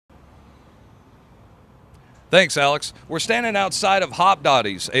Thanks, Alex. We're standing outside of Hop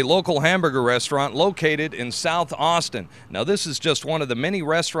Dotty's, a local hamburger restaurant located in South Austin. Now, this is just one of the many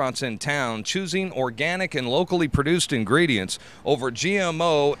restaurants in town choosing organic and locally produced ingredients over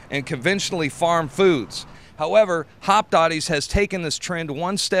GMO and conventionally farmed foods. However, Hop Dotty's has taken this trend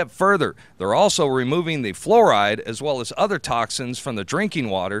one step further. They're also removing the fluoride as well as other toxins from the drinking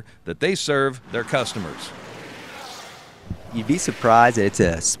water that they serve their customers. You'd be surprised that it's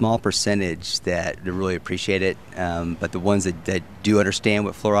a small percentage that really appreciate it, but the ones that do understand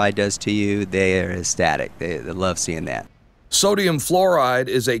what fluoride does to you, they are ecstatic. They love seeing that. Sodium fluoride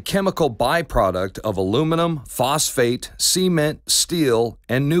is a chemical byproduct of aluminum, phosphate, cement, steel,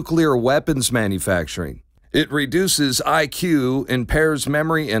 and nuclear weapons manufacturing. It reduces IQ, impairs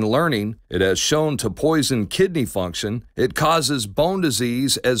memory and learning. It has shown to poison kidney function. It causes bone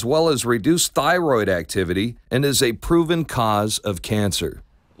disease as well as reduced thyroid activity and is a proven cause of cancer.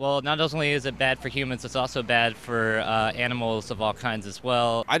 Well, not only is it bad for humans, it's also bad for animals of all kinds as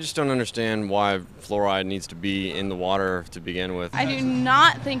well. I just don't understand why fluoride needs to be in the water to begin with. I do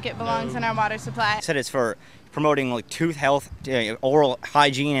not think it belongs in our water supply. I said it's for promoting like tooth health, oral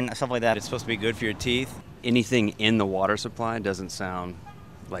hygiene and stuff like that. It's supposed to be good for your teeth. Anything in the water supply doesn't sound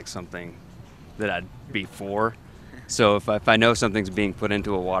like something that I'd be for. So if I know something's being put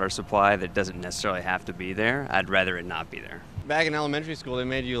into a water supply that doesn't necessarily have to be there, I'd rather it not be there. Back in elementary school, they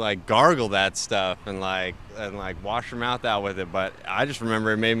made you like gargle that stuff and like wash your mouth out with it. But I just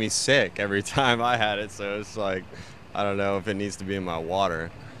remember it made me sick every time I had it. So it's like, I don't know if it needs to be in my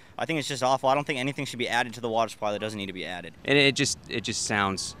water. I think it's just awful. I don't think anything should be added to the water supply that doesn't need to be added. And it just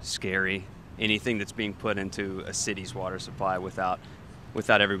sounds scary. Anything that's being put into a city's water supply without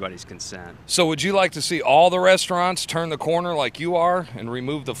everybody's consent. So would you like to see all the restaurants turn the corner like you are and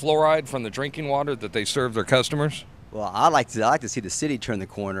remove the fluoride from the drinking water that they serve their customers? Well, I like to see the city turn the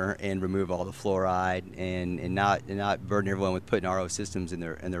corner and remove all the fluoride and not burden everyone with putting RO systems in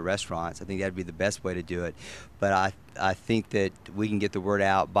their restaurants. I think that'd be the best way to do it. But I think that we can get the word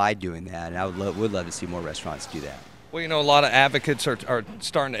out by doing that, and I would love to see more restaurants do that. Well, you know, a lot of advocates are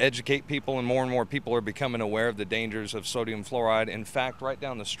starting to educate people, and more people are becoming aware of the dangers of sodium fluoride. In fact, right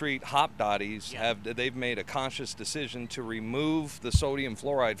down the street, Hop Dotty's they've made a conscious decision to remove the sodium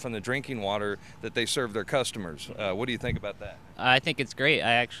fluoride from the drinking water that they serve their customers. What do you think about that? I think it's great.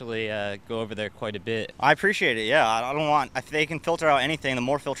 I actually go over there quite a bit. I appreciate it, yeah. I don't want, if they can filter out anything, the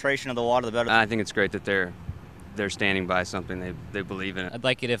more filtration of the water, the better. I think it's great that they're standing by something they believe in. I'd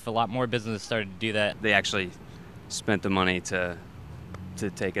like it if a lot more businesses started to do that. They actually spent the money to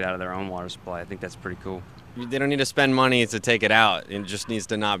take it out of their own water supply. I think that's pretty cool. They don't need to spend money to take it out. It just needs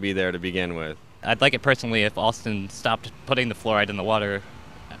to not be there to begin with. I'd like it personally if Austin stopped putting the fluoride in the water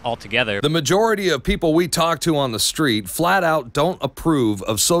altogether. The majority of people we talk to on the street flat out don't approve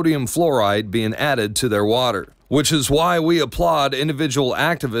of sodium fluoride being added to their water, which is why we applaud individual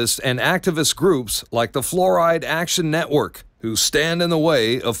activists and activist groups like the Fluoride Action Network, who stand in the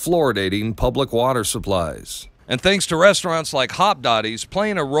way of fluoridating public water supplies. And thanks to restaurants like Hop Dotty's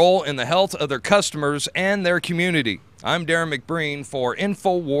playing a role in the health of their customers and their community. I'm Darren McBreen for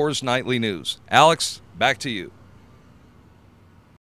Infowars Nightly News. Alex, back to you.